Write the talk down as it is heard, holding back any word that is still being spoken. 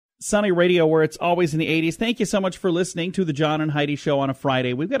Sunny Radio, where it's always in the 80s. Thank you so much for listening to the John and Heidi Show on a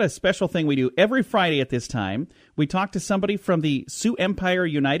Friday. We've got a special thing we do every Friday at this time. We talk to somebody from the Sioux Empire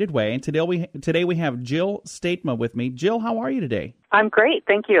United Way, and today we have Jill Statema with me. Jill, how are you today? I'm great,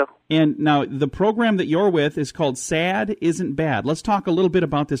 thank you. And now the program that you're with is called Sad Isn't Bad. Let's talk a little bit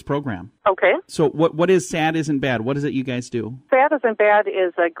about this program. Okay. So what is Sad Isn't Bad? What is it you guys do? Sad Isn't Bad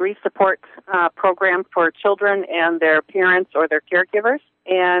is a grief support program for children and their parents or their caregivers.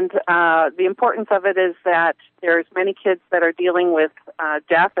 And the importance of it is that there's many kids that are dealing with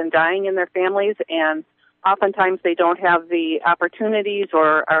death and dying in their families, and oftentimes they don't have the opportunities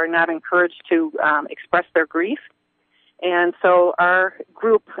or are not encouraged to express their grief. And so our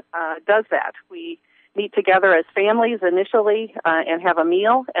group does that. We meet together as families initially and have a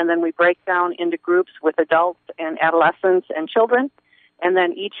meal, and then we break down into groups with adults and adolescents and children. And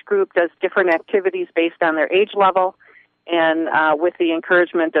then each group does different activities based on their age level, and with the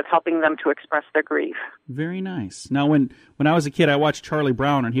encouragement of helping them to express their grief. Very nice. Now, when I was a kid, I watched Charlie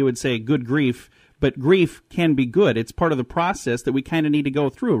Brown, and he would say, good grief, but grief can be good. It's part of the process that we kind of need to go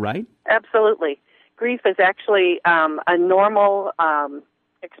through, right? Absolutely. Grief is actually a normal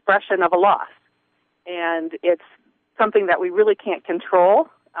expression of a loss, and it's something that we really can't control.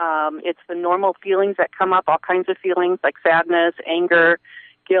 It's the normal feelings that come up, all kinds of feelings like sadness, anger,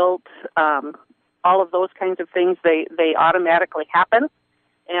 guilt, all of those kinds of things, they automatically happen.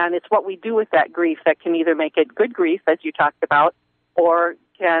 And it's what we do with that grief that can either make it good grief, as you talked about, or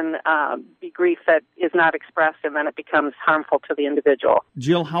can be grief that is not expressed, and then it becomes harmful to the individual.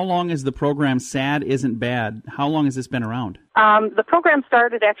 Jill, how long is the program Sad Isn't Bad? How long has this been around? The program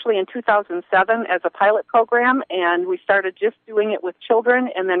started actually in 2007 as a pilot program, and we started just doing it with children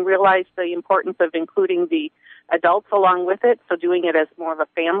and then realized the importance of including the adults along with it, so doing it as more of a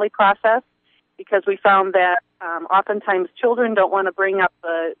family process, because we found that oftentimes children don't want to bring up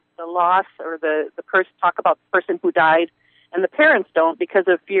the loss or talk about the person who died, and the parents don't because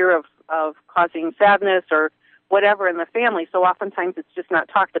of fear of causing sadness or whatever in the family. So oftentimes it's just not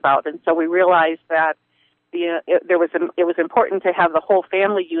talked about, and so we realized that it was important to have the whole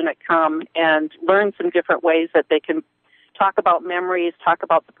family unit come and learn some different ways that they can talk about memories, talk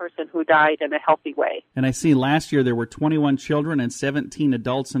about the person who died in a healthy way. And I see last year there were 21 children and 17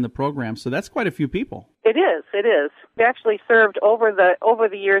 adults in the program, so that's quite a few people. It is. We actually served over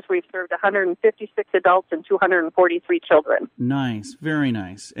the years, we've served 156 adults and 243 children. Nice, very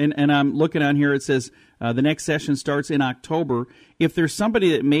nice. And I'm looking on here, it says the next session starts in October. If there's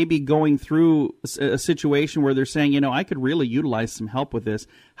somebody that may be going through a situation where they're saying, I could really utilize some help with this,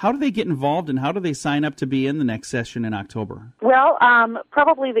 how do they get involved and how do they sign up to be in the next session in October? Well,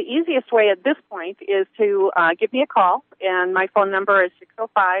 probably the easiest way at this point is to give me a call, and my phone number is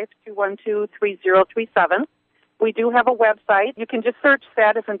 605-212-3037. We do have a website. You can just search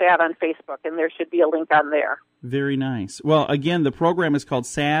Sad Isn't Bad on Facebook, and there should be a link on there. Very nice. Well, again, the program is called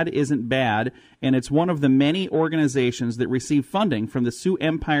Sad Isn't Bad, and it's one of the many organizations that receive funding from the Sioux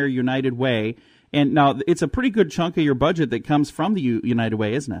Empire United Way. And now, it's a pretty good chunk of your budget that comes from the United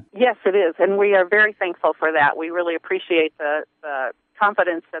Way, isn't it? Yes, it is, and we are very thankful for that. We really appreciate the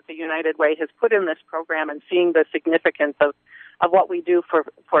confidence that the United Way has put in this program and seeing the significance of what we do for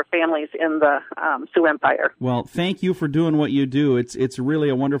families in the Sioux Empire. Well, thank you for doing what you do. It's really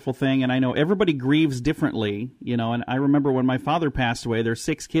a wonderful thing, and I know everybody grieves differently, and I remember when my father passed away, there's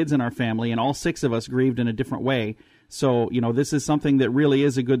 6 kids in our family, and all 6 of us grieved in a different way. So, this is something that really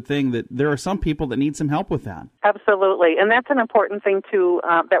is a good thing, that there are some people that need some help with that. Absolutely, and that's an important thing, too,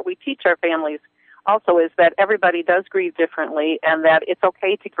 that we teach our families also, is that everybody does grieve differently, and that it's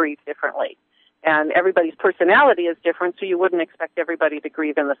okay to grieve differently. And everybody's personality is different, so you wouldn't expect everybody to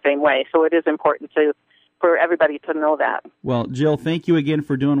grieve in the same way. So it is important for everybody to know that. Well, Jill, thank you again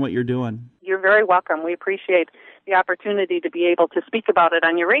for doing what you're doing. You're very welcome. We appreciate the opportunity to be able to speak about it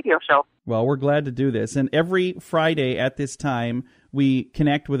on your radio show. Well, we're glad to do this. And every Friday at this time, we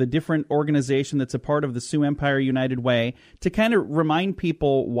connect with a different organization that's a part of the Sioux Empire United Way to kind of remind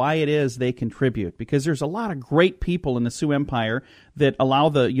people why it is they contribute. Because there's a lot of great people in the Sioux Empire that allow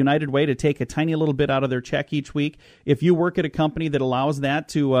the United Way to take a tiny little bit out of their check each week. If you work at a company that allows that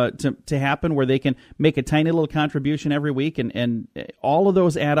to happen, where they can make a tiny little contribution every week, and all of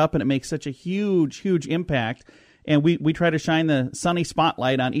those add up, and it makes such a huge, huge impact. And we try to shine the sunny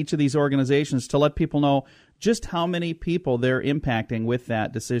spotlight on each of these organizations to let people know just how many people they're impacting with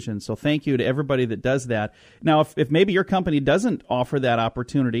that decision. So thank you to everybody that does that. Now, if maybe your company doesn't offer that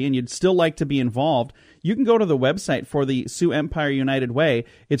opportunity and you'd still like to be involved, you can go to the website for the Sioux Empire United Way.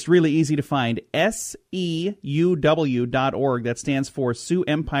 It's really easy to find, SEUW.org. That stands for Sioux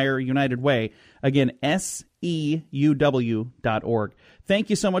Empire United Way. Again, SEUW.org. Thank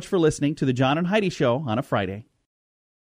you so much for listening to the John and Heidi Show on a Friday.